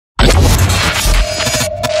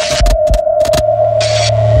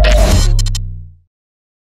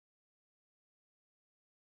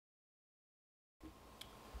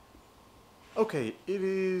Okay, it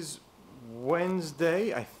is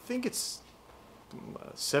Wednesday. I think it's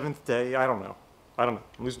 7th day. I don't know. I'm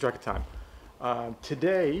losing track of time.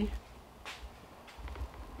 Today,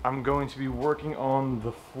 I'm going to be working on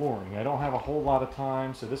the flooring. I don't have a whole lot of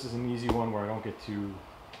time, so this is an easy one where I don't get too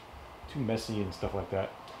messy and stuff like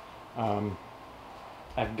that.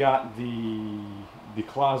 I've got the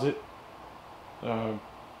closet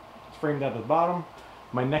framed out at the bottom.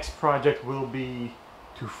 My next project will be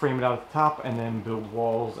to frame it out at the top and then build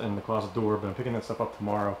walls and the closet door, but I'm picking that stuff up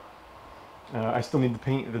tomorrow. I still need to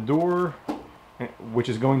paint the door, which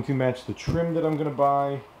is going to match the trim that I'm going to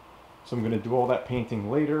buy, so I'm going to do all that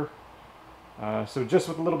painting later. So just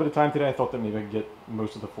with a little bit of time today, I thought that maybe I could get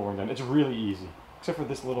most of the flooring done. It's really easy, except for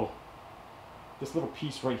this little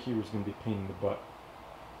piece right here is going to be a pain in the butt,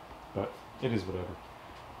 but it is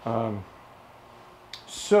whatever.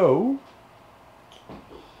 So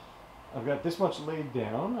I've got this much laid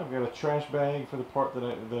down. I've got a trash bag for the part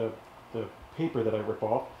that the paper that I rip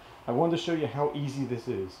off. I wanted to show you how easy this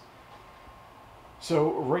is.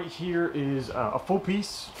 So right here is a full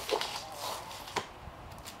piece.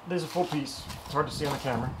 There's a full piece. It's hard to see on the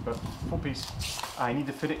camera, but full piece. I need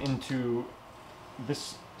to fit it into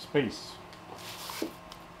this space.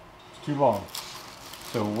 It's too long.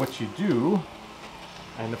 So what you do,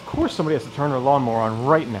 and of course somebody has to turn their lawnmower on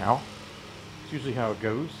right now. It's usually how it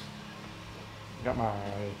goes. Got my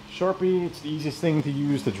Sharpie. It's the easiest thing to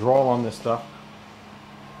use to draw on this stuff.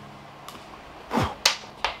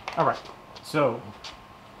 Alright, so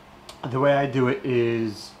the way I do it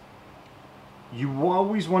is you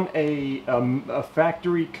always want a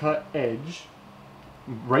factory cut edge.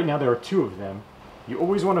 Right now there are two of them. You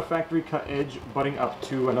always want a factory cut edge butting up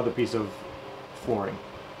to another piece of flooring.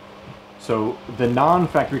 So the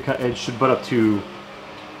non-factory cut edge should butt up to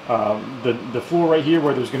the floor right here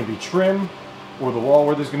where there's going to be trim, or the wall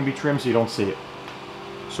where there's going to be trim, so you don't see it.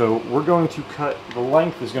 So we're going to cut, the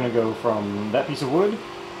length is going to go from that piece of wood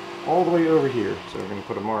all the way over here. So we're going to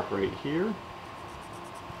put a mark right here.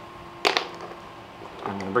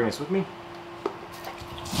 I'm going to bring this with me.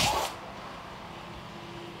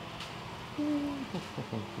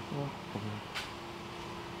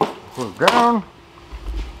 Put it down.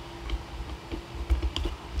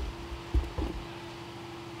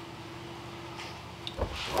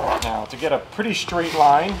 Now, to get a pretty straight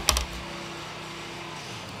line,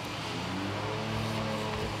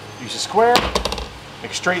 use a square,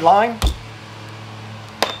 make a straight line,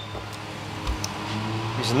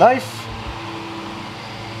 use a knife,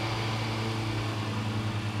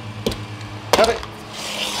 cut it,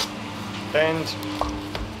 and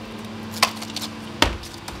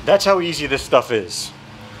that's how easy this stuff is.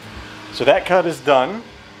 So that cut is done.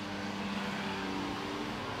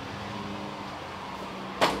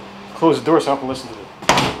 Close the door so I don't listen to the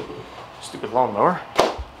stupid lawnmower.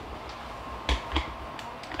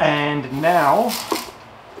 And now,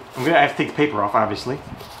 I have to take the paper off, obviously,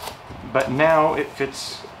 but now it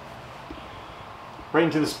fits right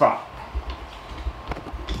into the spot.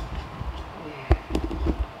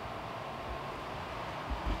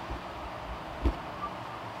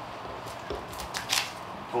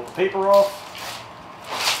 Pull the paper off.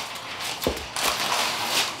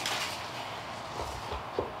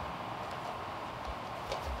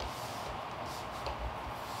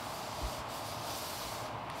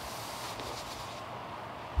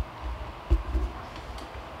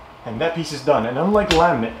 And that piece is done. And unlike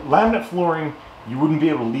laminate flooring, you wouldn't be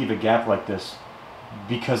able to leave a gap like this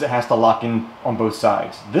because it has to lock in on both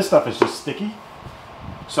sides. This stuff is just sticky,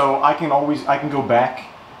 so I can go back.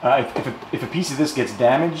 If a piece of this gets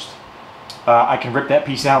damaged, I can rip that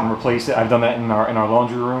piece out and replace it. I've done that in our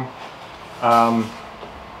laundry room.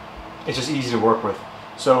 It's just easy to work with.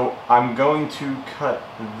 So I'm going to cut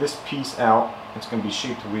this piece out. It's going to be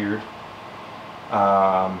shaped weird.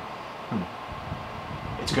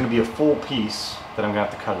 It's going to be a full piece that I'm going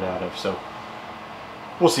to have to cut it out of, so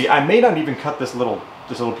we'll see. I may not even cut this little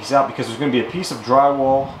piece out because there's going to be a piece of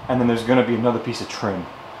drywall and then there's going to be another piece of trim.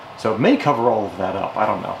 So it may cover all of that up, I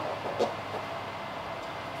don't know.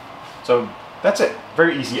 So that's it,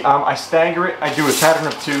 very easy. I stagger it, I do a pattern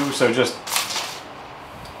of 2, so just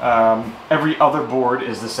every other board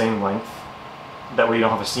is the same length. That way you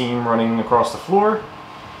don't have a seam running across the floor.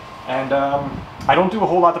 And I don't do a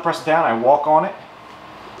whole lot to press it down, I walk on it.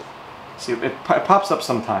 See, it pops up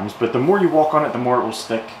sometimes, but the more you walk on it, the more it will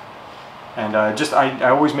stick. And I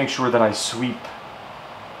always make sure that I sweep.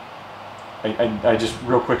 I just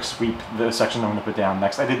real quick sweep the section I'm going to put down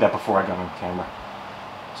next. I did that before I got on camera.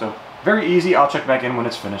 So, very easy. I'll check back in when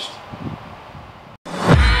it's finished.